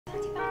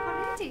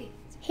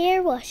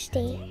hair wash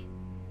day.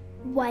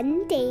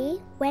 One day,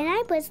 when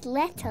I was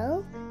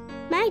little,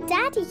 my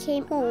daddy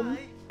came home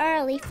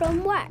early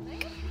from work.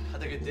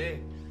 Had a good day.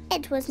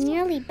 It was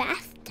nearly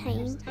bath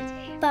time,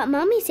 but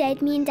Mummy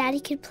said me and Daddy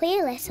could play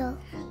a little.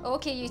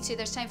 OK, you two,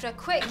 there's time for a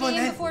quick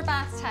game before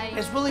bath time.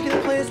 Is Wolly going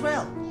to play as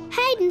well?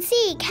 Hide and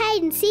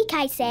seek,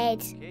 I said.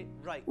 Okay,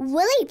 right.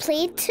 Wolly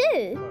played too.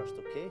 First,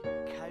 okay?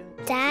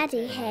 Count.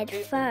 Daddy head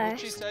Okay,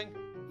 first. cheating.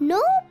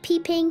 No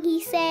peeping,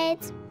 he said.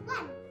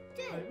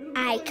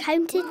 I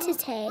counted to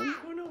 10,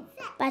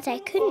 but I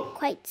couldn't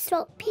quite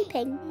stop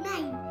peeping.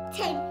 9,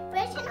 10,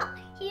 brushing up,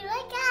 here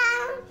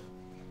I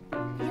go.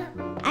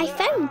 I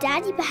found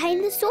Daddy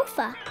behind the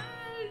sofa.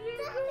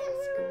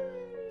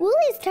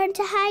 Wolly's turn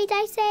to hide,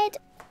 I said.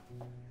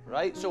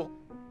 Right, so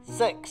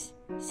 6,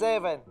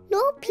 7,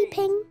 No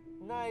peeping.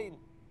 9,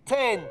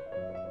 10.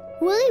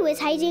 Wolly was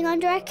hiding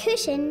under a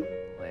cushion.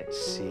 Let's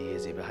see,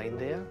 is he behind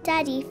there?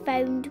 Daddy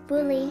found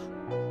Wolly.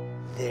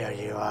 There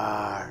you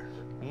are.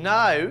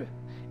 Now,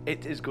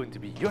 it is going to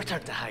be your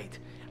turn to hide.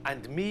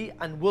 And me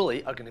and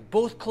Wolly are going to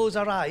both close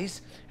our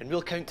eyes and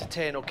we'll count to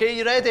 10, okay?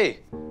 You ready?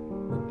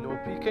 No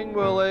peeking,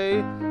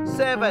 Wolly.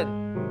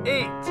 7,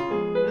 8,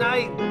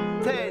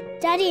 9, 10.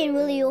 Daddy and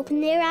Wolly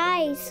opened their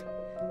eyes.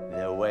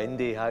 The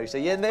Wendy house. Are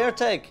you in there,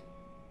 Tig?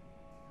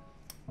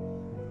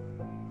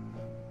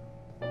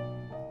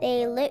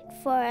 They looked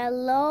for a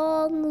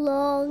long,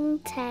 long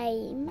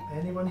time.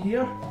 Anyone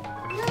here?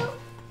 No.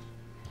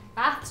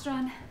 Bath's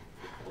done.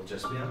 We'll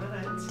just be a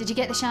minute. Did you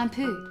get the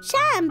shampoo?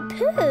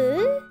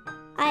 Shampoo?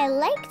 I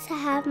like to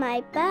have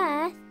my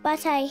bath,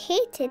 but I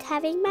hated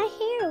having my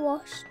hair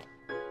washed.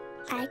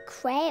 I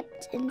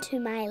crept into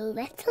my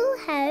little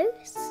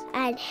house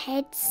and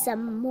hid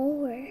some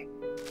more.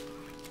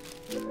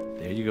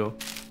 There you go.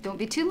 Don't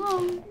be too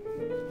long.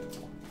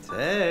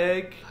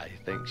 Tig, I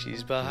think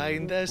she's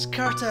behind this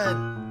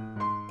curtain.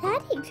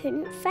 Daddy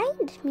couldn't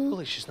find me.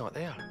 Wolly, she's not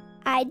there.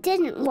 I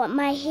didn't want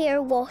my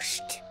hair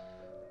washed.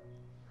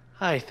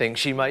 I think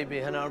she might be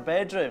in our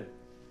bedroom.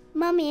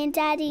 Mummy and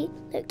Daddy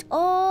looked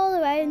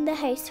all around the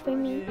house for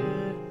me.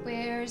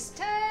 Where's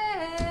Tig?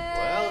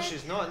 Well,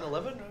 she's not in the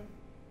living room.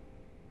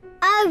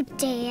 Oh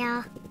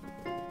dear.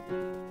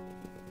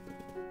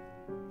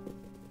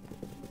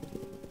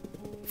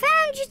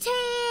 Found you,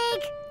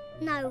 Tig.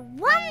 No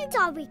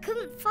wonder we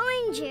couldn't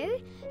find you.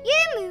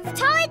 You moved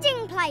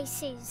hiding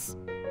places.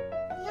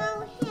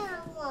 No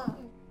hair wash.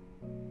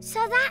 So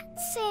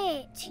that's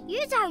it.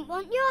 You don't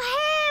want your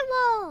hair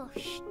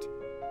washed.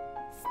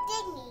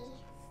 Stingy.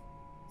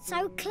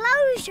 So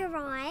close your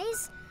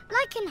eyes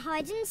like in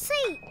hide and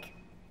seek.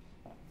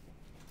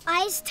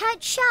 Eyes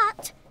tight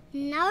shut,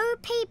 no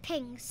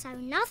peeping, so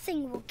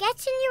nothing will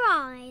get in your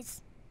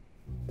eyes.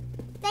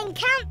 Then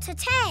count to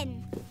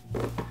 10.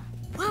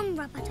 1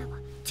 rubber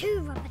dubber, 2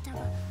 rubber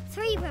dubber,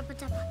 3 rubber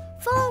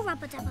dubber, 4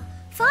 rubber dubber,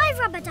 5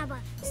 rubber dubber,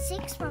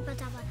 6 rubber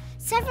dubber,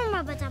 7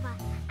 rubber dubber,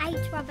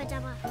 8 rubber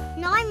dubber,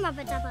 9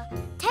 rubber dubber,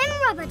 10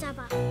 rubber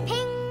dubber.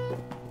 Ping!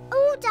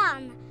 All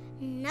done.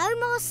 No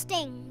more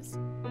stings.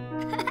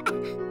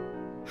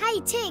 Hey,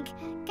 Tig,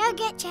 go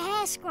get your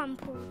hair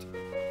scrumpled.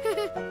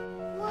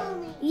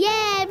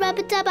 Yeah,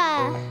 Rubber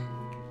Dubber.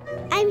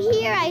 I'm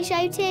here, I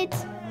shouted.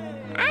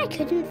 I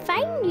couldn't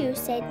find you,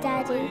 said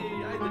Daddy.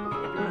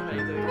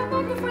 Come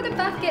on before the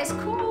bath gets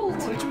cold.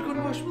 Why don't we go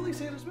to wash Wolly's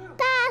hair as well?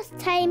 Bath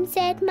time,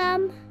 said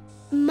Mum.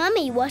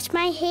 Mummy washed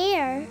my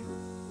hair.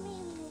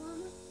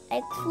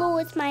 I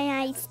closed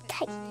my eyes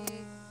tight,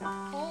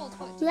 Cold?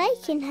 What?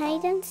 like in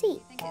hide and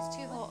seek. I think it's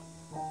too hot.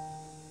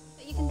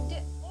 But you can do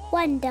it.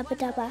 1 rubber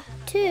dubber,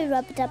 2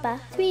 rubber dubber,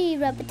 3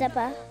 rubber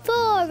dubber,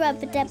 4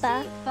 rubber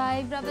dubber.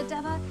 5 rubber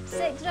dubber,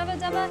 6 rubber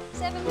dubber,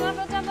 7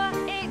 rubber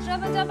dubber, 8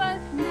 rubber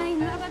dubber, 9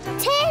 rubber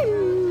dubber.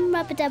 10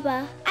 rubber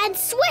dubber, and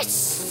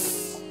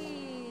swish!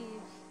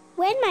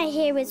 When my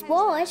hair was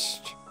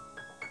washed,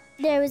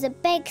 there was a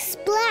big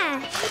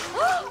splash,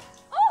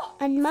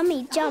 and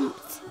Mummy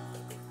jumped.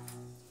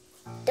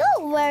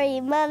 Don't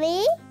worry,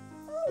 Mummy.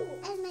 Oh,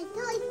 and my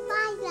toy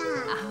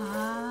spider.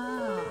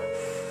 Ah.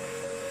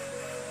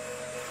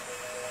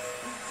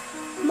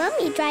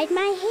 Mummy dried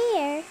my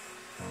hair.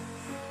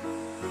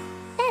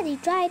 Daddy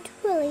dried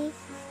Wolly.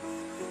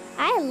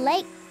 I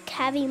like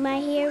having my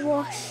hair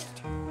washed.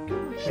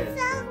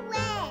 It's so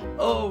wet.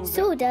 Oh,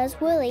 So does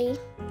Wolly.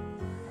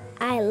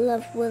 I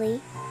love Wolly.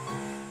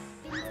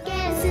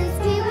 Guess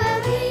it's me,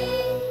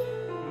 Wolly.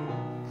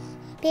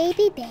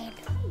 Baby Ben.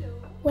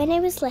 When I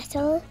was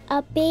little,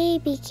 a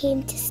baby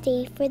came to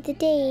stay for the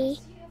day.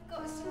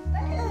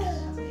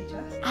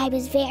 I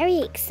was very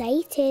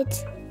excited.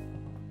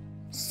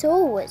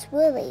 So was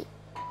Wolly.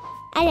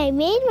 And I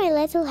made my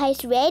little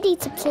house ready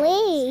to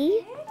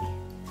play.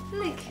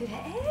 Look who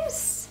it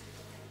is.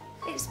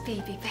 It's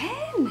Baby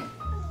Ben.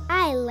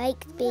 I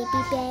like Baby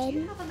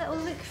Ben. Have a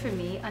little look for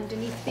me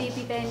underneath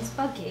Baby Ben's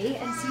buggy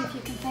and see if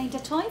you can find a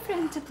toy for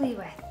him to play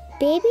with.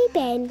 Baby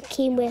Ben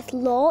came with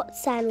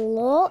lots and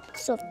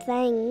lots of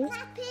things.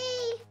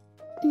 Happy.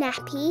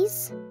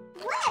 Nappies,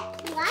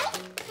 What? What?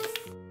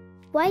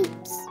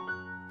 wipes,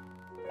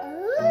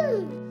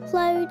 Ooh.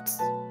 clouds.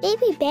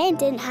 Baby Ben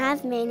didn't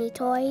have many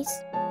toys.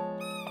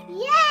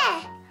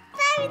 Yeah!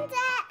 Found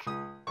it!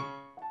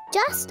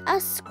 Just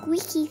a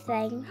squeaky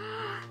thing.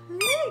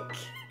 Look!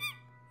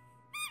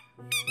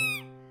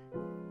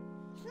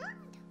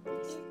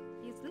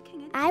 He's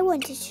looking at I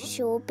wanted to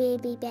show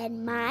Baby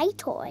Ben my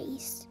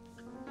toys.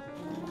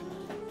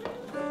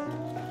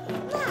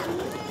 Mum,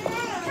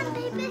 can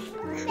Baby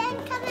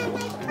Ben come in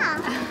my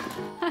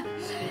car?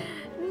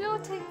 No,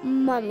 Tig.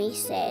 Mummy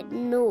said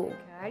no.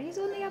 He's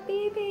only a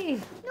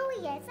baby. No,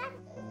 he isn't.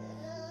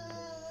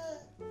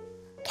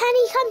 Can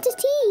he come to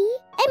tea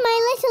in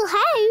my little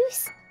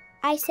house?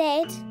 I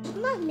said.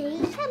 Mummy,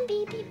 can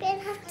Baby Ben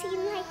have tea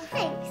in my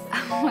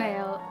house?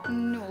 Well,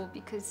 no,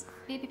 because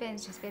Baby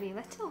Ben's just very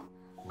little.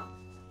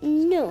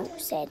 No,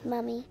 said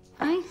Mummy.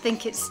 I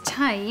think it's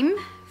time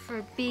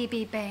for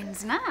Baby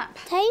Ben's nap.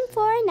 Time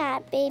for a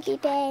nap, Baby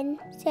Ben,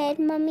 said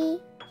Mummy.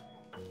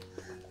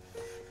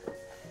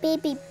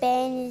 Baby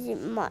Ben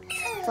isn't much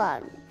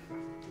fun.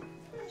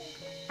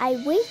 I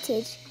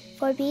waited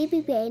for Baby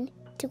Ben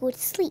to go to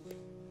sleep.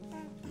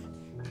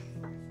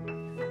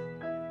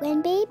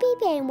 When Baby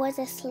Ben was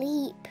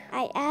asleep,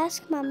 I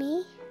asked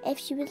Mummy if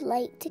she would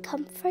like to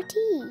come for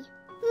tea.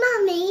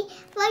 Mummy,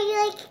 would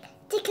you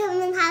like to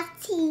come and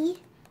have tea?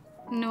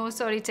 No,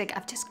 sorry, Tig.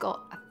 I've just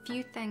got a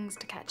few things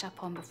to catch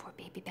up on before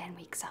Baby Ben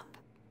wakes up.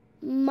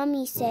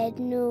 Mummy said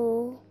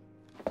no.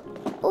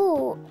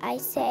 Oh, I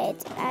said,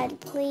 and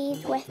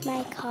played with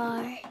my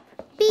car.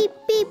 Beep,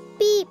 beep,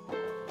 beep.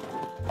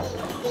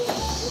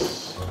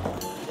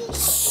 Shh,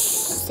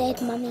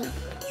 said Mummy.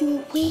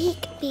 You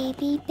wake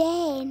Baby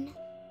Ben.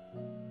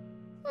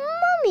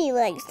 Mummy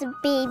likes the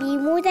baby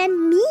more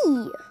than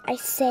me, I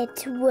said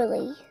to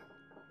Wolly.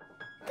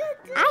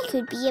 I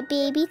could be a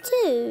baby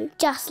too,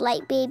 just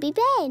like Baby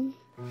Ben.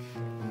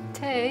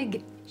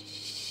 Tig,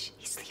 shh,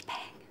 he's sleeping.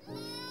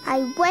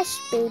 I wish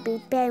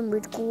Baby Ben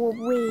would go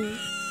away.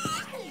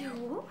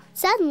 Hello?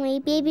 Suddenly,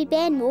 Baby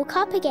Ben woke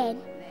up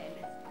again.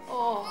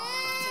 Oh,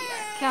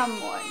 dear.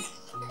 Come on.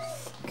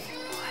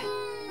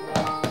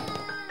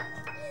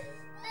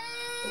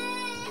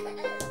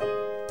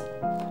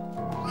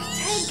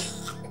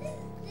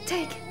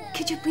 Tig,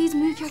 could you please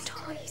move your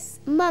toys?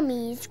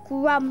 Mummy's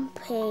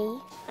grumpy,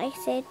 I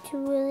said to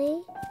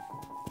Wolly.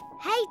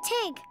 Hey,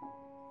 Tig.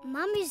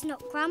 Mummy's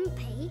not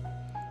grumpy.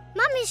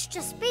 Mummy's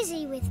just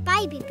busy with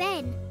Baby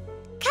Ben.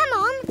 Come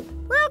on,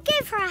 we'll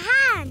give her a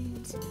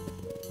hand.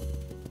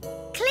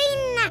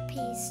 Clean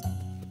nappies.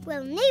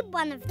 We'll need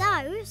one of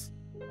those.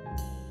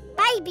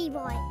 Baby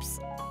wipes.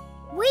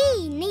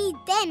 We need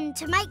them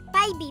to make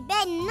Baby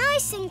Ben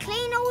nice and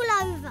clean all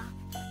over.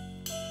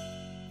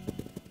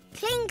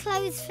 Clean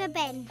clothes for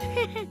Ben.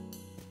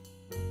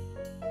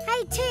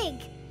 Hey, Tig,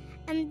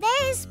 and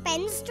there's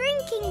Ben's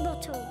drinking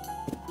bottle.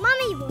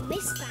 Mummy will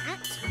miss that.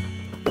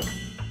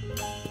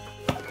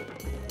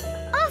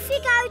 Off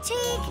you go,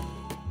 Tig.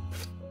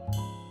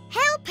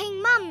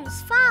 Helping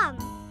Mum's fun.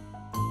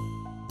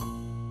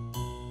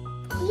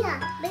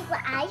 Yeah, look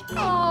what I found.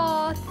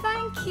 Oh,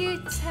 thank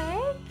you,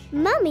 Tig.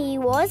 Mummy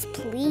was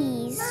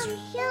pleased.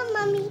 Here,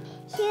 Mummy.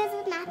 Here's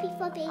a nappy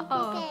for Baby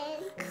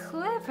Ben.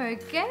 Clever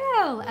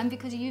girl. And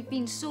because you've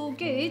been so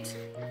good,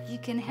 you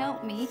can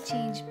help me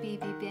change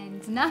Baby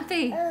Ben's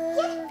nappy.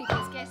 Yeah.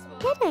 Because guess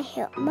what? Can I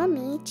help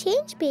Mummy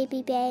change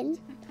Baby Ben?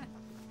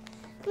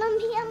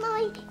 Mummy, am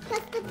I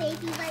just the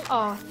baby right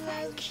Oh,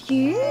 thank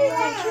you.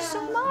 Thank you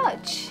so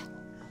much.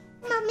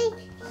 Mummy,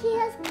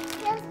 here's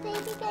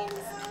Baby Ben's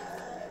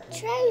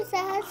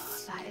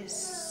trousers. That is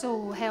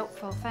so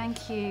helpful.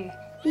 Thank you.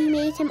 We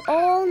made him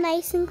all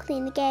nice and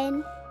clean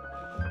again.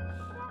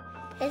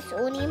 It's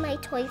only my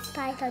toy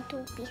spider,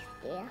 don't be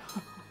fair.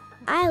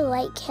 I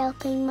like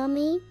helping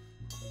Mummy.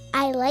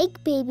 I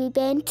like Baby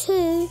Ben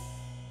too.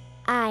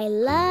 I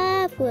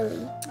love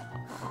Wolly.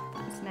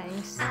 That's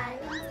nice. I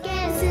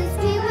guess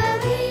it's we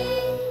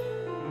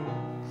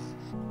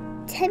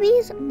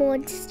Timmy's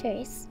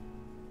Monsters.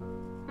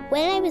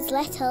 When I was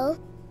little,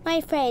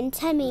 my friend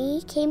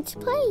Timmy came to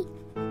play.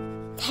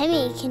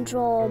 Timmy can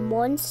draw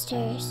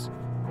monsters.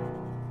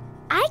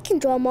 I can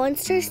draw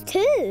monsters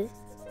too,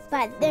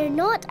 but they're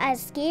not as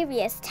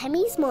scary as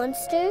Timmy's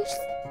monsters.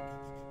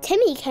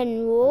 Timmy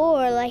can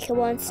roar like a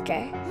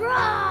monster.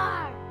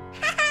 roar.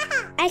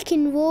 I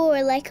can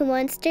roar like a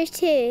monster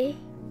too.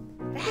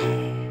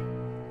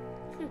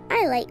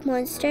 I like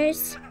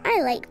monsters.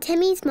 I like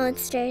Timmy's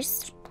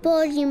monsters.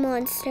 Body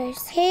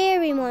monsters,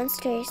 hairy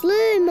monsters,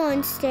 blue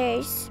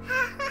monsters,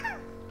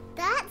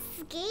 That's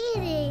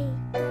scary.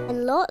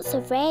 and lots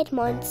of red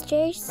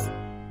monsters.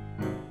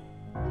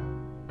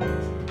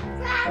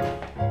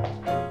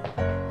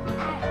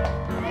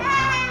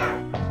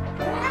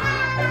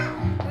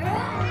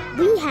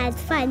 We had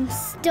fun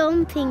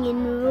stomping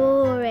and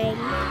roaring.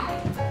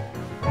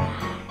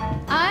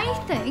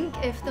 I think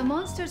if the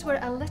monsters were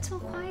a little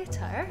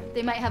quieter,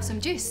 they might have some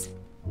juice.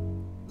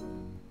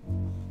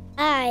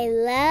 I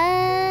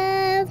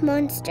love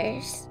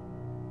monsters.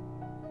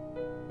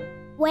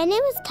 When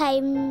it was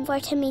time for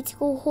Timmy to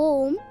go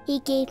home, he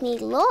gave me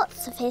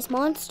lots of his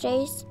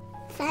monsters.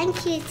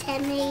 Thank you,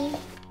 Timmy.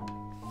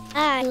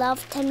 I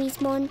love Timmy's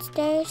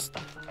monsters.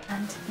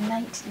 And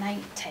night,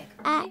 night, Tig.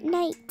 At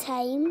night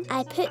time,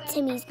 I put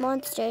Timmy's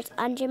monsters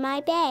under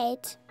my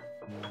bed.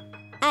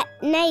 At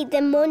night,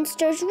 the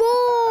monsters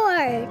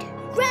roared.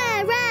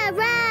 Rah, rah,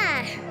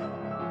 rah.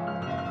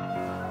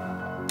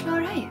 All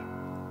right.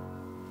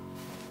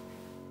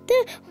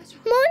 The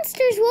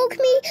monsters woke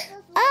me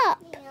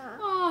up.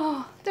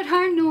 Oh, there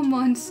are no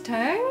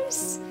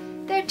monsters.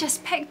 They're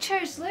just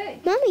pictures,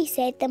 look. Mummy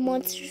said the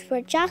monsters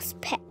were just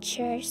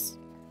pictures.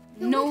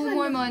 No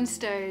more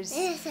monsters.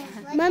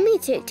 Mummy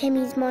took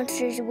Timmy's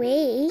monsters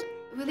away.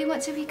 Wolly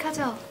wants a wee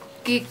cuddle.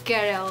 Good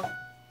girl.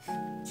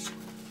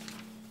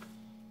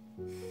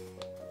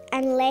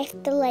 And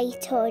left the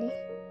light on.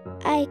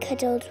 I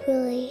cuddled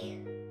Wolly.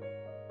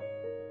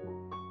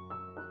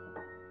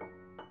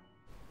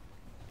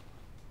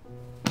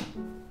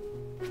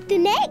 The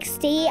next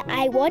day,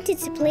 I wanted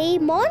to play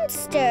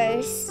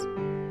monsters.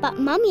 But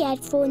Mummy had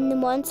thrown the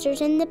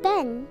monsters in the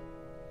bin.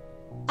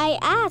 I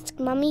asked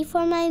Mummy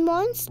for my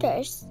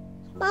monsters.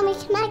 Mummy,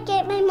 can I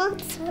get my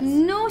monsters?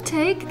 No,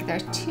 Tig, they're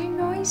too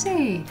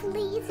noisy.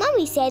 Please.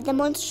 Mummy said the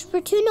monsters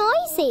were too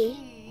noisy.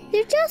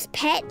 They're just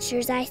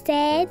pictures, I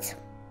said.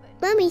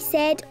 Mummy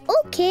said,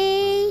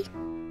 okay.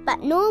 But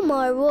no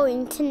more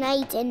roaring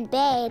tonight in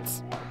bed.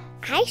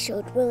 I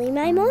showed Wolly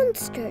my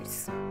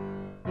monsters.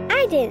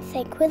 I didn't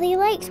think Wolly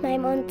liked my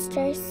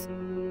monsters.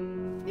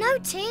 No,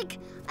 Tig,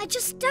 I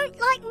just don't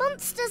like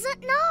monsters at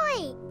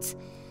night.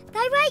 They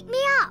wake me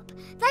up.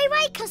 They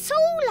wake us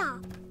all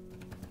up.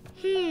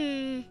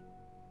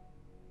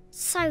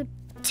 So,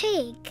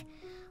 Tig,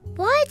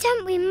 why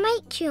don't we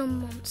make your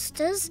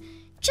monsters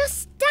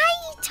just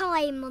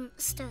daytime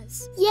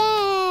monsters?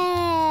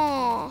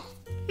 Yeah!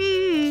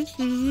 There,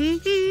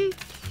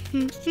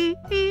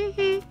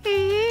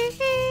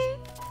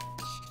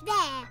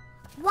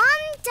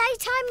 one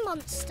daytime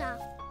monster.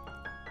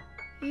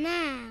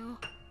 Now,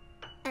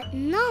 at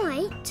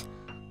night,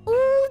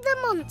 all the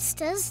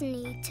monsters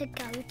need to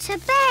go to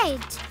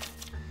bed.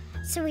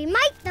 So we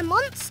make the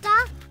monster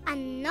a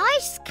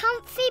nice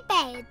comfy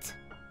bed.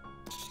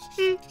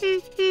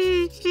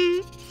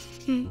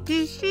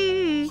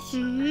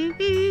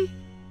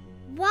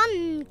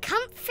 One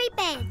comfy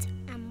bed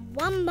and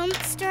one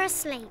monster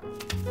asleep.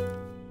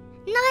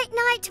 Night,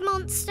 night,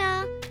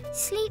 monster.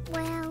 Sleep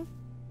well.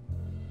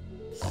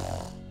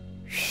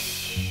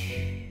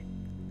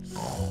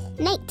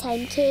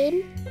 Nighttime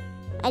came,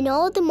 and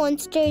all the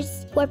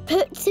monsters were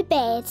put to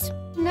bed.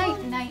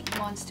 Night, night,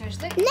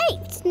 monsters. Look.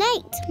 Night,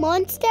 night,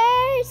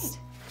 monsters!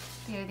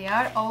 There they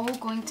are, all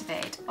going to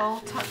bed, all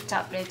tucked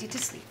up, ready to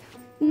sleep.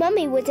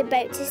 Mummy was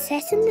about to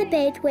sit in the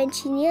bed when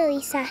she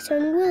nearly sat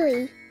on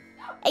Wolly.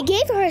 I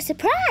gave her a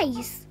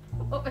surprise.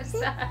 What was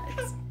that?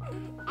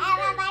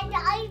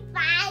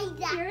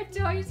 Your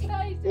toy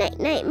spider. Night,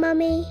 night,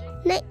 Mummy.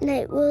 Night,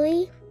 night,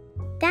 Wolly.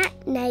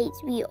 That night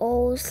we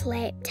all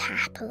slept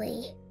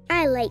happily.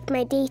 I like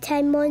my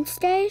daytime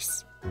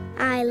monsters.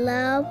 I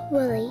love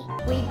Wolly.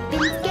 We've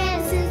been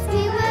together since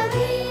we were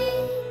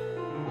wee.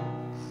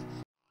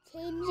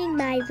 Changing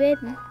my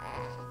room.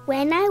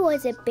 When I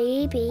was a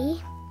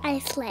baby, I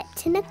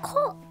slept in a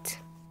cot.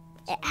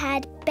 It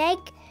had big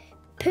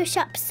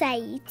push-up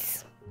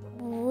sides.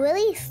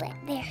 Wolly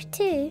slept there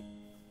too.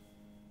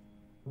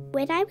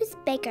 When I was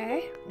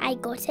bigger, I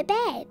got a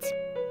bed.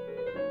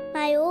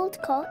 My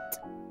old cot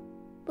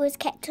was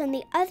kept on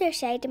the other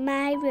side of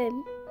my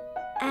room.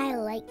 I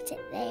liked it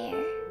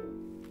there.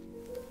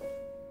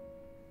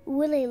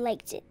 Wolly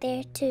liked it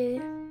there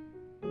too.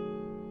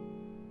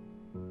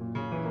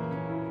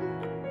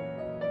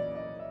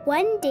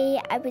 One day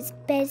I was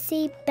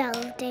busy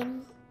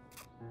building.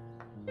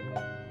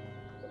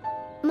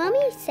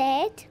 Mummy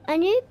said a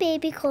new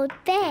baby called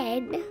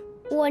Ben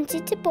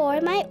wanted to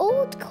borrow my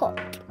old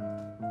cot.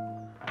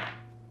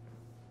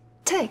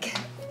 Tig,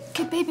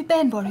 could baby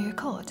Ben borrow your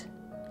cot?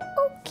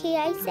 Okay,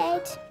 I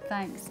said.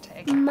 Thanks,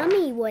 Tig.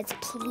 Mummy was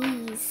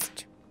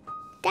pleased.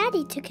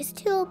 Daddy took his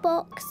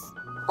toolbox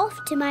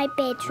off to my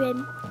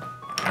bedroom.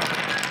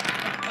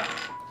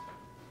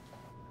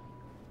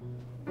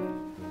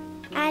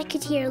 I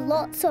could hear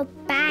lots of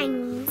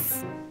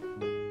bangs.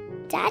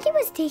 Daddy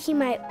was taking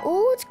my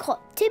old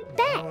cot to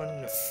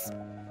bits.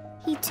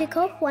 He took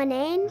off one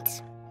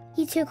end.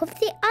 He took off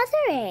the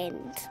other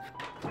end.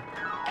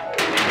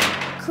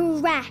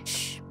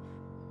 Crash!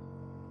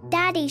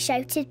 Daddy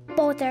shouted,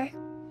 bother.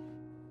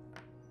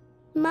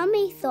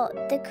 Mummy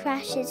thought the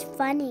crash is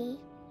funny.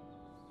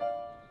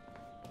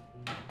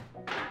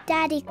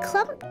 Daddy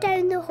clumped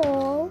down the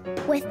hall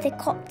with the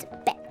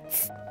cot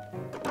bits.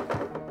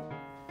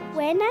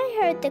 When I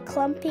heard the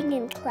clumping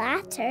and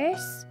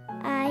clatters,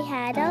 I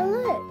had a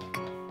look.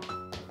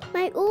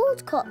 My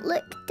old cot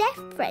looked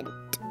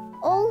different,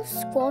 all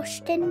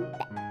squashed in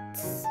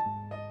bits.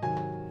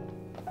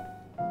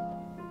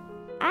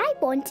 I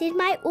wanted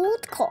my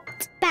old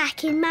cot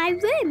back in my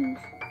room.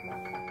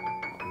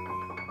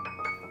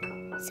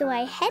 So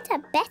I hid a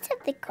bit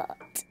of the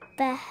cot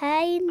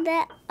behind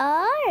the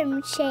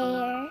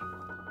armchair.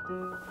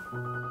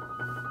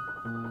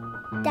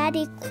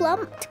 Daddy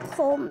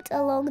clomped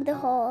along the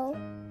hall.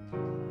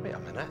 Wait a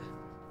minute. minute.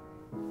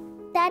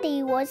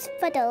 Daddy was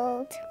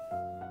fuddled.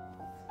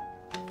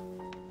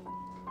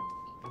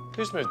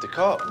 Who's moved the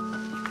cot?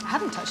 I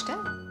haven't touched it.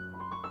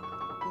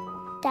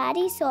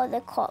 Daddy saw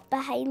the cot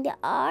behind the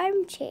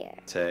armchair.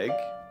 Tig.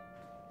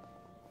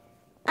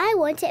 I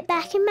want it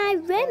back in my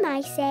room,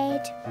 I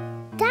said.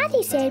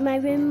 Daddy said my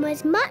room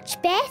was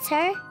much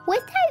better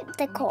without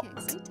the cot.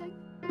 Exciting.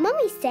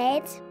 Mummy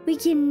said we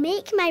can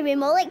make my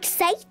room all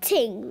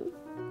exciting.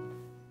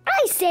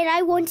 I said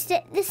I wanted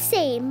it the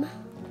same.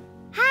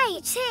 Hey,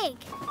 Tig.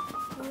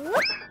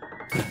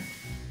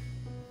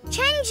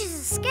 Changes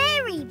are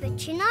scary,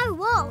 but you know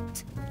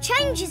what?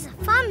 Changes are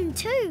fun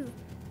too.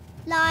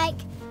 Like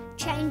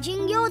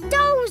changing your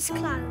doll's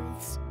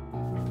clothes.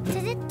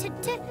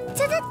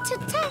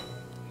 Ta-da-ta-ta,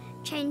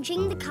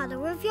 changing the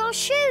colour of your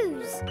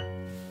shoes.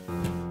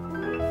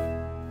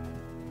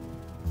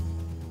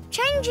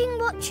 Changing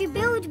what you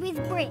build with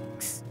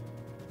bricks.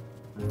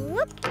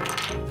 Whoop.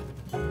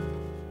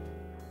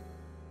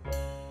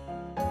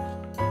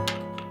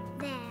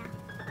 There.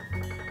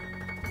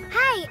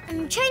 Hey,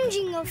 and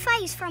changing your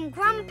face from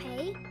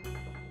grumpy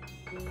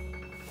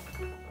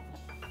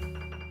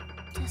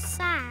to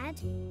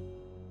sad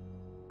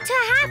to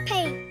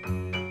happy.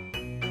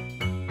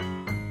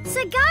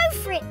 So go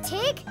for it,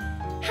 Tig.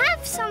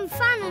 Have some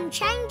fun and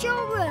change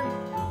your room.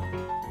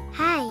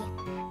 Hey,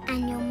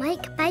 and you'll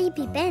make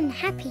baby Ben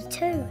happy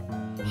too.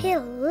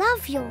 He'll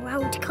love your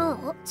old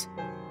cot.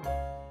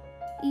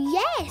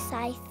 Yes,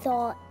 I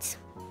thought.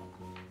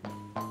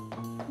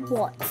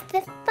 What's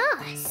the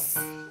fuss?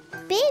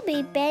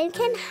 Baby Ben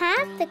can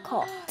have the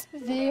cot.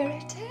 There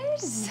it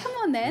is. Come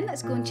on then,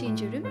 let's go and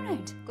change your room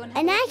around. Go and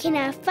And I can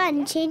have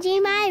fun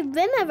changing my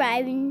room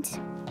around.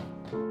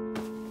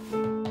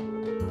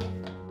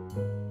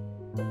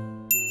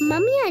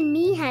 Mummy and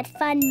me had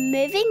fun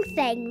moving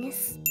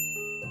things.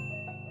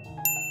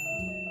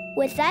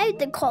 Without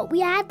the cot, we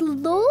had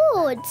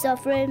loads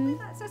of room.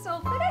 That's us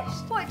all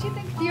finished. What do you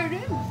think of your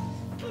room?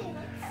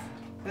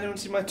 Anyone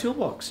see my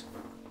toolbox?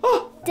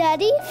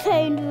 Daddy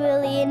found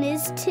Wolly in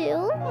his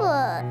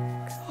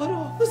toolbox. Oh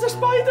no, there's a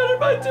spider in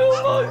my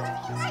toolbox!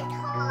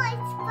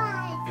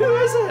 Who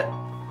is it?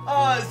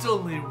 Oh, it's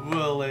only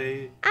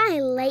Wolly. I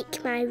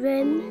like my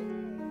room.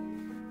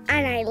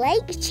 And I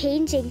like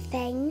changing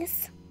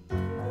things.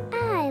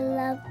 I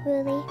love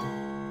Wolly.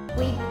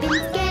 We've been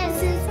together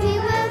since we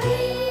were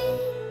wee.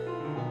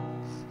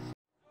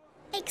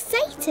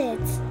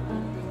 Excited.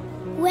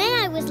 When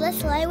I was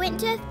little, I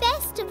went to a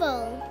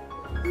festival.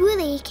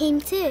 Wolly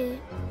came too.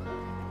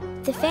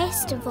 The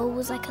festival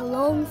was like a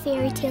long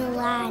fairy tale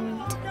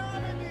land.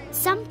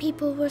 Some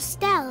people were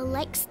still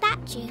like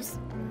statues.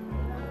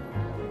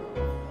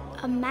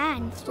 A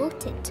man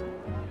floated.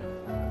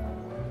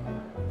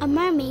 A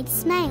mermaid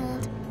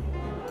smiled.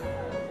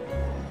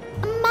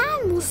 A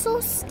man was so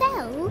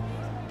still.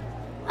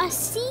 A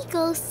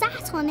seagull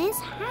sat on his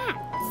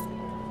hat.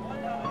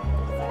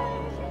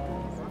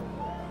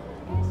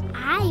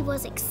 I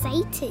was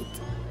excited.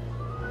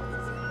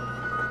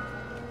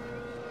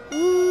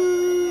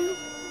 Ooh,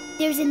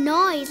 there's a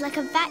noise like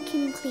a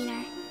vacuum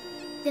cleaner.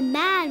 The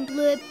man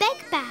blew a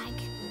big bag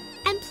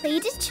and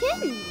played a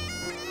tune.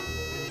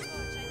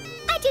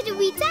 I did a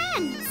wee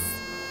dance.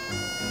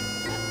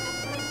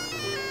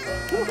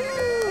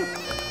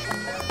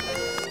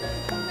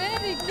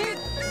 Very good.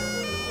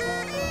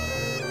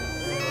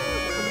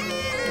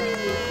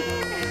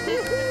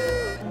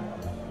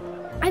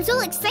 I was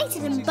all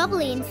excited and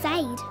bubbly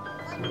inside.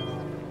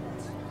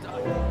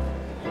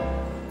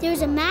 There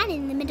was a man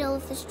in the middle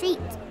of the street.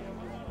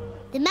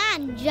 The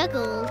man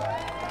juggled.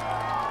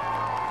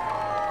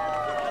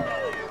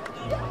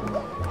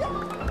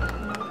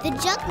 The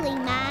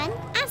juggling man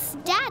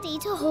asked Daddy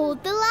to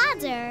hold the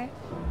ladder.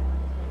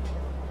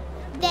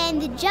 Then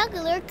the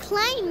juggler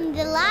climbed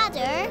the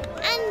ladder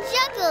and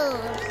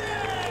juggled.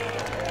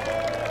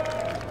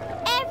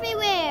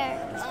 Everywhere,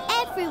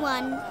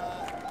 everyone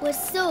was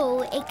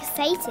so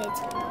excited.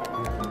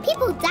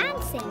 People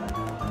dancing,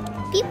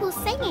 people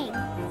singing.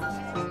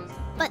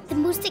 But the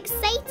most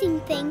exciting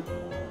thing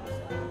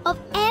of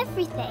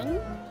everything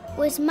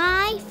was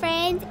my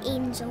friend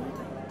Angel.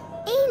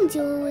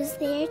 Angel was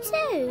there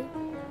too.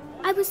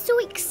 I was so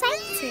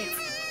excited.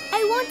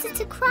 I wanted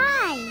to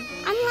cry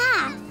and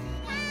laugh.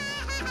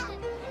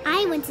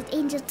 I wanted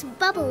Angel to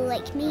bubble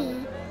like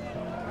me.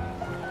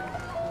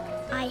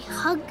 I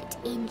hugged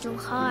Angel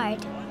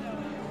hard.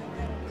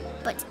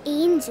 But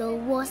Angel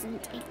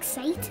wasn't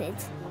excited.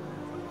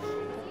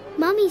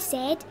 Mummy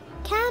said,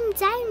 "Calm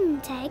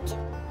down, Tig."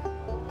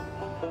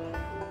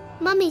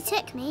 Mummy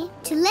took me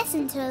to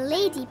listen to a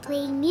lady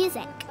playing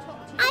music.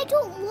 I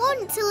don't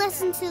want to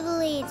listen to the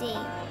lady.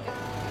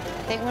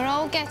 I think we're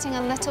all getting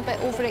a little bit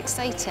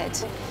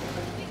overexcited.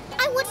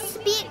 I wanted to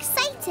be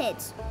excited.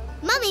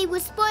 Mummy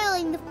was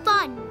spoiling the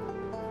fun.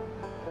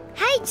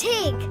 Hey,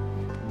 Tig.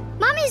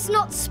 Mummy's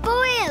not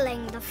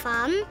spoiling the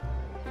fun.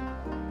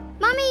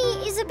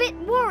 Mummy is a bit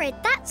worried,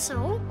 that's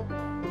all.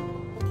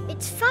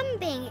 It's fun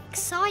being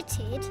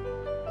excited,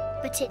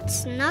 but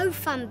it's no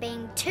fun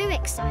being too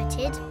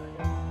excited.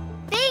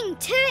 Being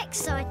too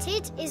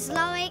excited is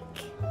like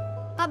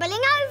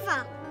bubbling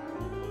over.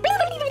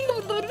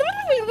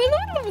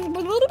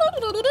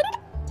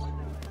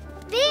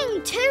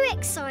 Being too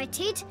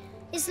excited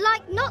is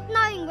like not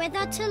knowing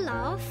whether to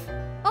laugh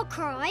or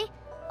cry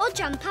or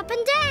jump up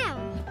and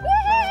down.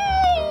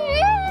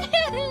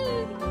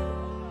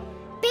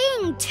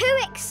 Being too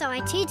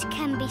excited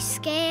can be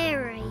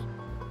scary.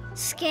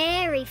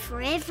 Scary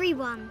for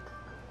everyone.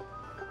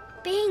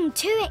 Being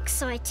too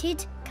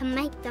excited can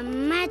make the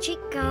magic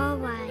go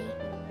away.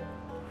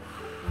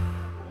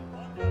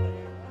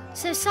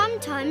 So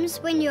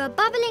sometimes when you are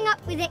bubbling up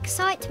with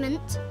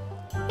excitement,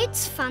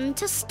 it's fun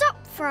to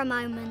stop for a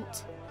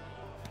moment.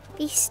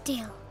 Be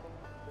still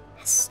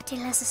as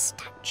a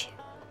statue.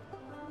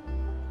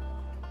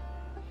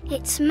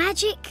 It's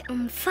magic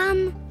and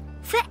fun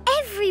for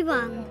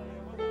everyone.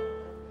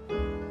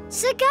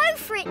 So go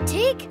for it,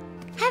 Tig.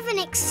 Have an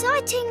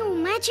exciting or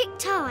magic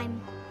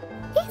time.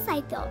 Yes,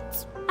 I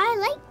thought. I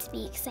like to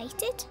be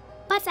excited,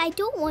 but I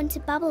don't want to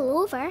bubble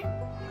over.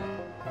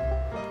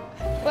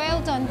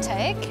 Well done,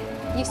 Tig.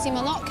 You seem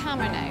a lot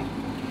calmer now.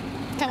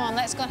 Come on,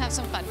 let's go and have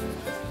some fun.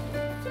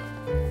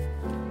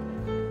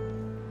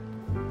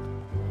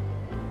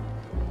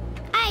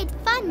 I had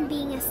fun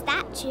being a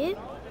statue.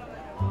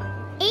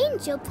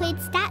 Angel played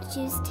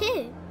statues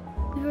too.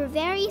 We were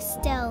very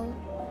still.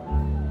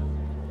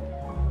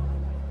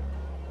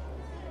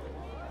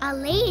 A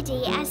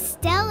lady as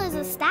still as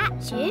a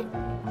statue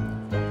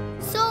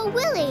saw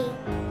Wolly.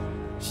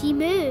 She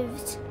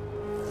moved.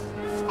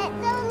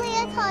 It's only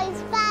a toy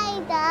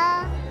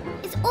spider.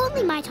 It's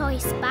only my toy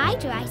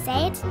spider, I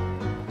said.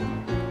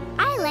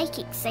 I like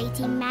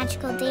exciting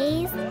magical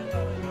days.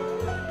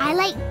 I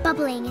like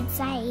bubbling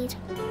inside.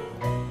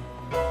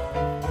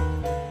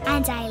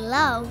 And I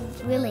love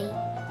Wolly.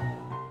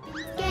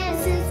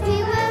 Guess it's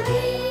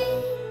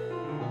Wolly.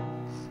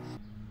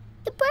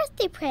 The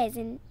birthday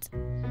present.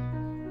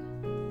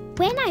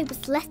 When I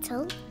was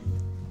little,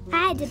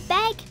 I had a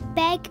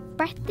big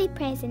birthday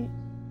present.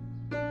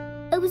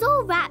 It was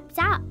all wrapped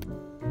up.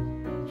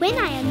 When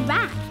I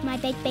unwrapped my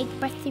big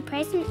birthday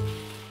present,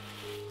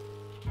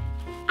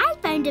 I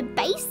found a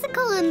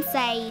bicycle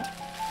inside.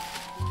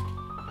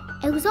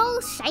 It was all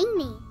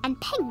shiny and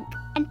pink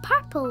and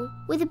purple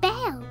with a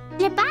bell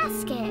and a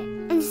basket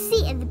and a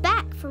seat at the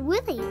back for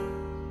Wolly.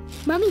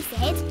 Mummy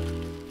said,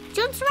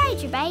 "Do you want to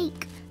ride your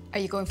bike?" Are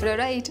you going for a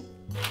ride?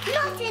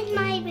 Not in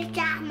my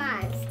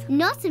pyjamas.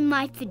 Not in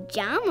my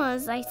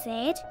pyjamas, I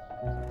said.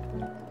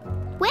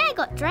 When I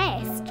got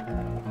dressed,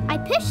 I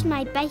pushed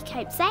my bike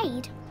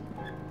outside.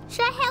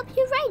 "Should I help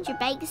you ride your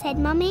bike?" said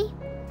Mummy.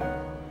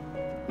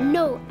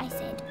 "No," I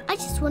said. "I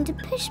just want to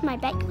push my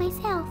bike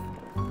myself."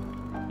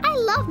 I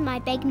love my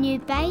big new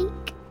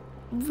bike.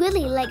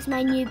 Wolly likes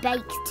my new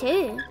bike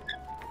too.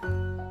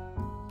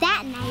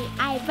 That night,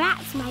 I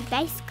wrapped my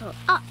bicycle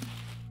up.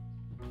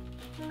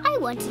 I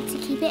wanted to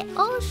keep it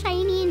all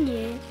shiny and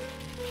new.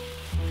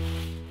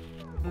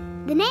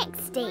 The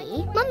next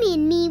day, Mummy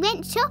and me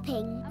went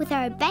shopping with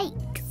our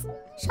bikes.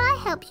 "Shall I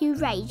help you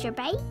ride your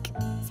bike?"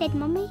 said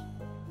Mummy.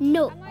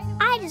 "No,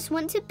 I just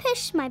want to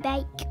push my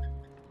bike."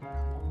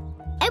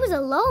 It was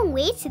a long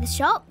way to the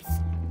shops,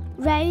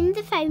 round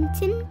the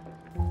fountain,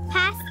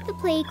 past the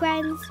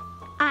playgrounds.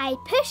 I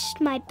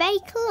pushed my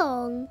bike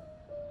along.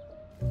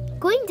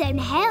 Going down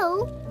the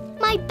hill,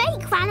 my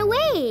bike ran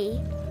away.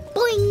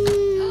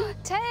 Boing!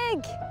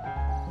 Tig,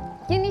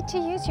 you need to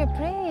use your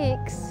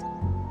brakes.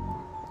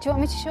 Do you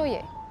want me to show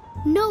you?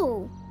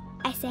 "No,"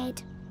 I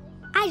said.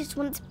 "I just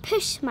want to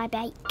push my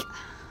bike."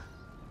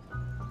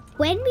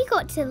 When we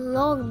got to the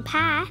long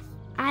path,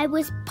 I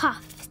was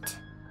puffed.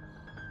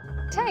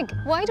 Tig,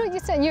 why don't you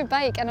sit on your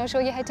bike and I'll show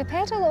you how to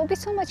pedal? It'll be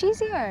so much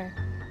easier.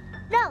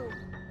 "No."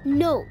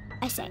 "No,"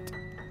 I said.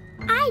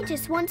 "I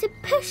just want to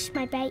push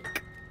my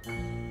bike."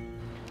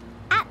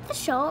 At the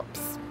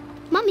shops,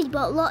 Mummy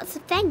bought lots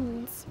of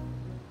things.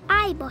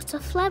 I bought a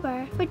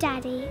flower for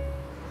Daddy.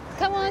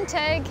 Come on,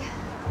 Tig.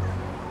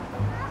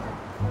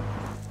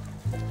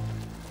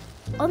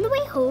 On the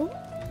way home,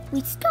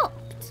 we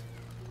stopped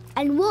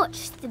and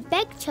watched the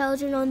big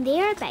children on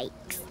their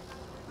bikes.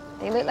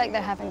 They look like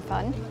they're having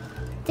fun.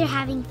 "They're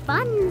having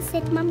fun,"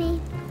 said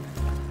Mummy.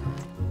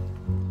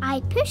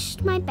 I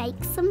pushed my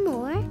bike some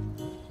more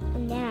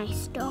and then I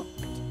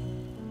stopped.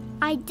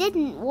 I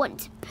didn't want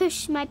to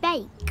push my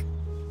bike.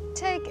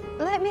 Tig,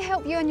 let me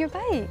help you on your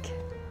bike.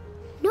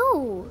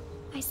 "No,"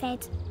 I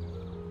said.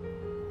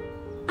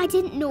 I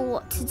didn't know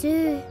what to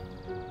do.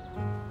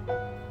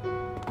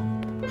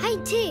 Hey,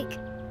 Tig.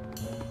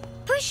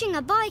 Pushing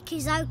a bike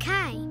is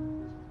okay,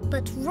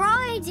 but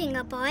riding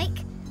a bike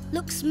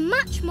looks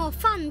much more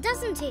fun,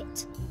 doesn't it?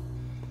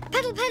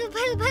 Pedal, pedal,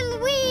 pedal, pedal,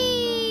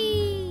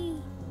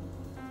 whee!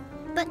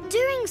 But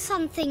doing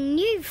something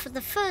new for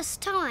the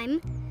first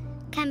time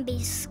can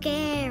be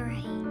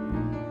scary.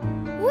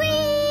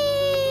 Whee!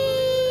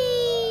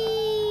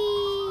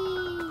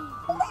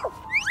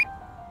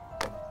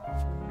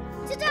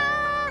 Ta-da!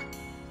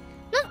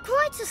 Not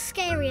quite as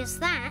scary as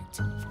that,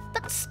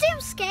 but still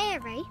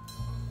scary.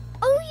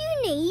 All you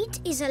need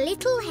is a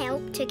little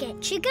help to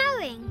get you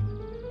going.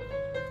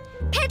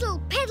 Pedal,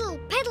 pedal,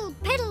 pedal,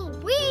 pedal,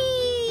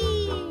 whee!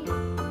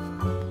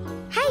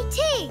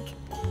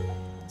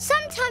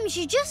 Sometimes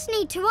you just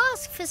need to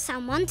ask for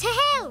someone to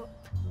help.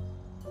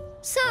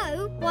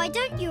 So, why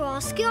don't you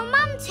ask your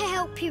mum to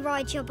help you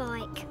ride your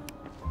bike?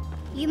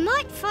 You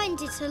might find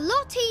it a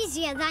lot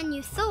easier than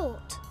you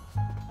thought.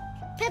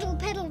 Pedal,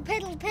 pedal,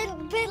 pedal,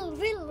 pedal, pedal,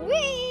 pedal,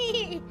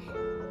 whee!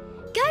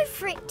 Go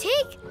for it,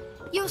 Tig.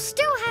 You'll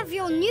still have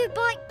your new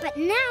bike, but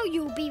now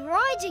you'll be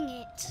riding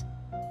it.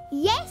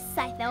 Yes,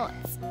 I thought.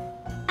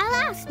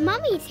 I'll ask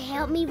Mummy to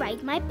help me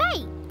ride my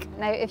bike.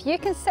 Now, if you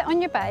can sit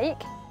on your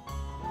bike,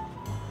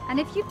 And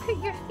if you put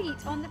your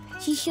feet on the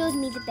pedal... She showed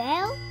me the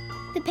bell,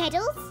 the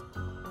pedals,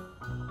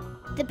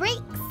 the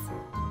brakes,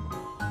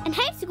 and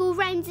how to go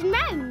round and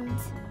round.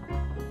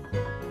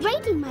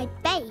 Riding my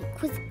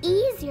bike was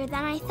easier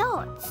than I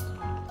thought.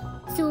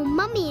 So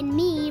Mummy and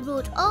me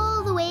rode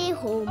all the way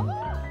home.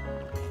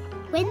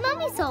 When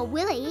Mummy saw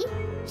Wolly,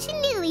 she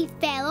nearly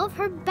fell off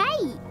her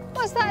bike.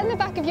 what's that in the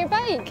back of your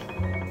bike?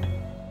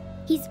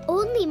 He's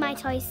only my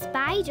toy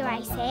spider,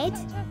 I said.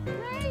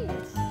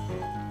 Right.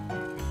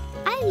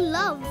 I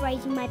love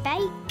riding my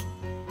bike.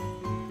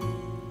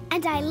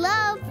 And I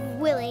love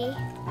Wolly.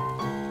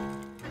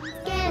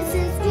 Guess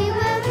it's me,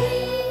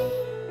 Wolly.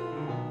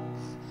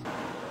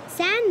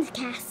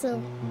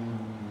 Sandcastle.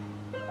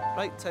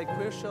 Right, Tig,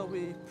 where shall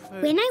we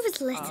put When I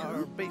was our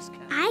little, base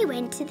camp? I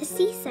went to the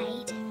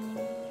seaside.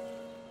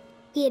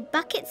 We had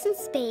buckets and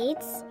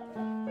spades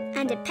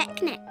and a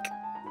picnic.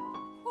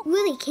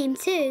 Wolly came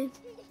too.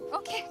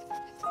 Okay.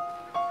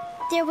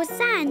 There was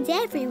sand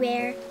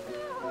everywhere.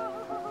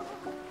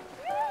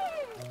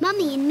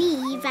 Mummy and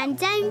me ran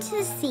down to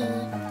the sea.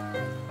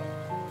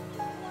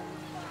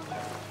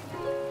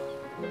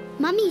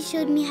 Mummy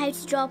showed me how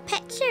to draw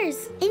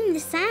pictures in the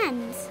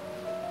sand.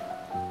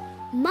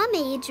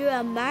 Mummy drew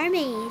a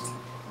mermaid.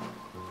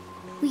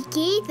 We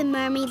gave the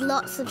mermaid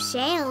lots of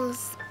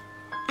shells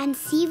and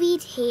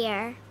seaweed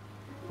hair.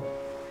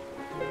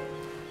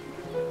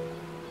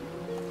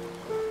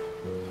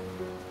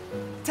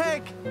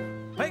 Tig,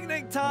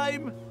 picnic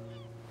time!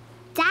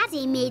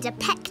 Daddy made a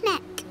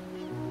picnic.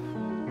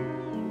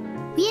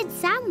 We had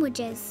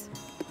sandwiches.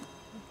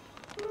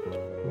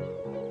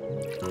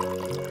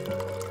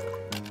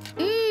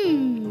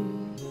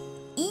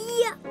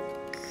 Yuck.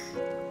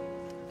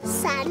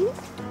 Sand?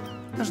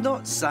 There's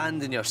not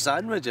sand in your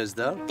sandwich, is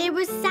there? There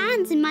was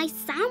sand in my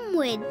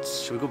sandwich.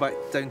 Shall we go back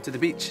down to the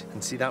beach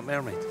and see that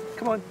mermaid?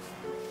 Come on.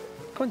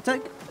 Come on,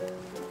 Tig.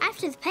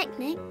 After the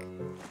picnic,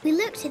 we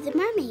looked at the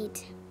mermaid.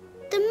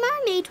 The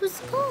mermaid was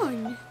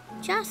gone.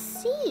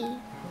 Just see.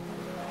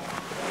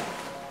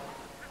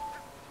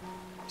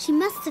 She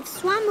must have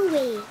swam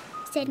away,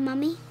 said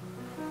Mummy.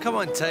 Come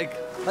on, Tig.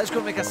 Let's go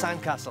make a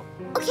sandcastle.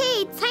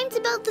 Okay, time to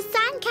build the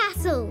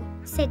sandcastle,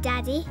 said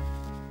Daddy.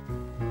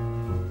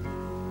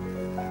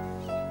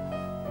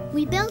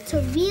 We built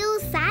a real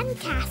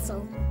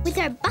sandcastle with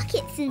our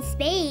buckets and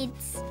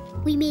spades.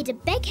 We made a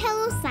big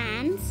hill of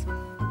sand.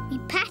 We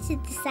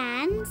patted the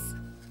sands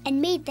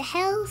and made the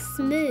hill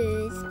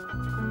smooth.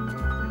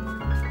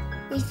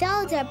 We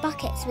filled our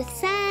buckets with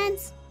sand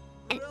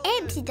and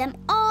emptied them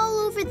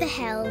all over the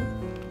hill.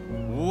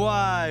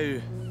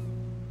 Wow!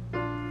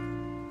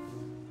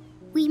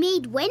 We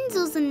made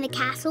windows in the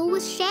castle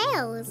with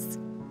shells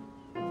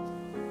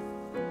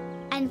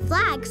and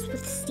flags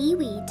with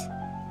seaweed.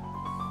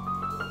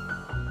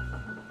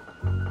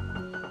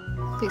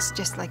 Looks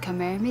just like a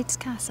mermaid's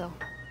castle.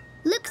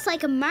 Looks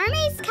like a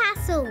mermaid's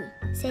castle,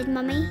 said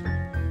Mummy.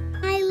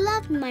 I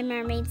loved my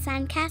mermaid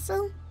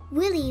sandcastle.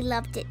 Wolly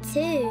loved it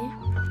too.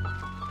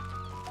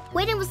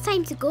 When it was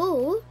time to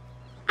go,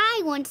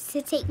 I wanted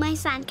to take my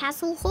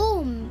sandcastle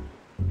home.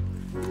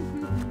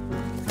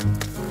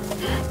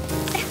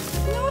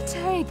 No,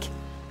 Tig.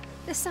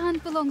 The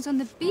sand belongs on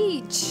the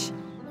beach.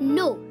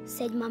 No,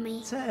 said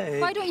Mummy.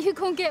 Tig. Why don't you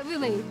go and get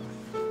Wolly?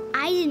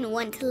 I didn't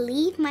want to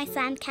leave my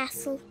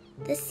sandcastle.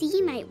 The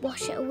sea might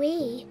wash it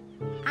away.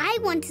 I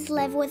wanted to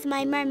live with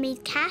my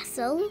mermaid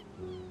castle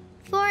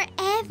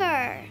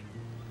forever.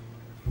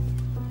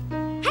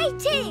 Hey,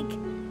 Tig!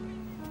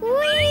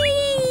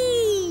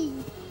 Whee!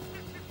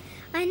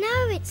 I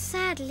know it's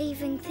sad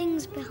leaving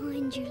things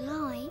behind you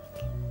like.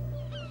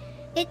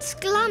 It's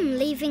glum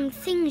leaving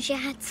things you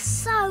had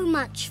so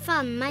much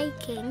fun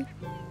making.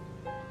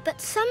 But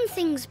some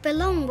things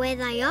belong where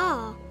they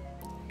are.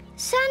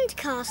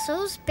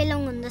 Sandcastles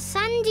belong on the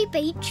sandy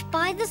beach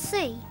by the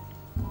sea.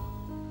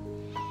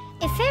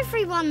 If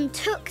everyone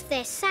took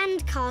their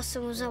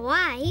sandcastles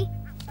away,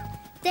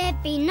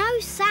 there'd be no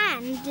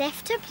sand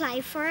left to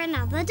play for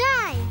another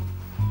day.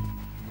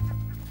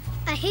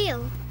 A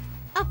hill,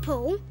 a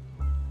pool,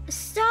 a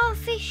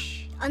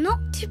starfish, an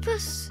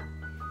octopus.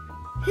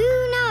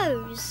 Who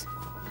knows?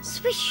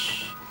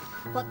 Swish,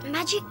 what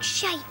magic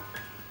shape?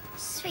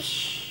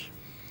 Swish,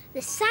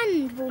 the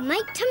sand will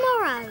make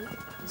tomorrow.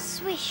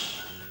 Swish.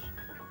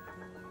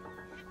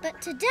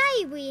 But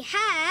today we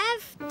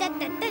have...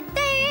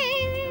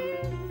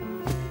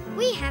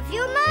 We have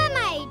your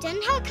mermaid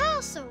and her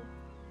castle.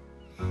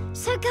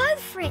 So go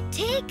for it,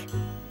 Tig.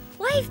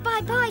 Wave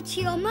bye-bye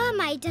to your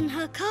mermaid and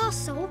her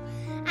castle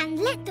and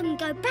let them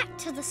go back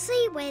to the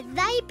sea where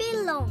they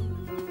belong.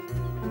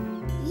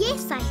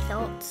 Yes, I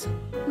thought.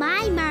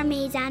 My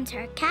mermaid and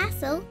her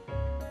castle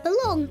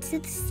belong to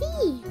the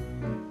sea.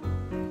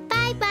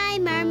 Bye-bye,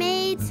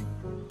 mermaid.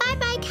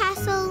 Bye-bye,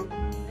 castle.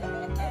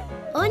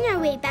 On our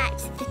way back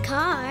to the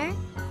car,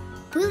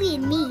 Wolly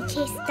and me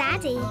chased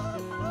Daddy.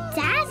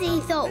 Daddy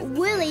thought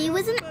Wolly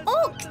was an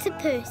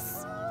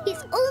octopus.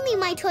 It's only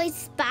my toy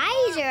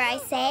spider, I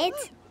said.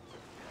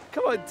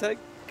 Come on, Tig.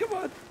 Come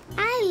on.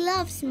 I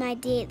loved my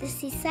day at the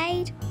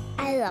seaside.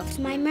 I loved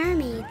my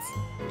mermaid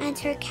and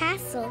her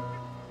castle.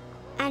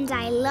 And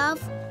I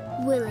love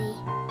Wolly.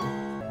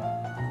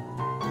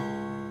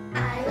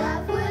 I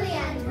love Wolly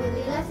and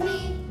Wolly loves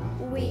me.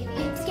 We've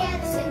been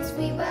together since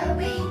we were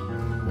wee.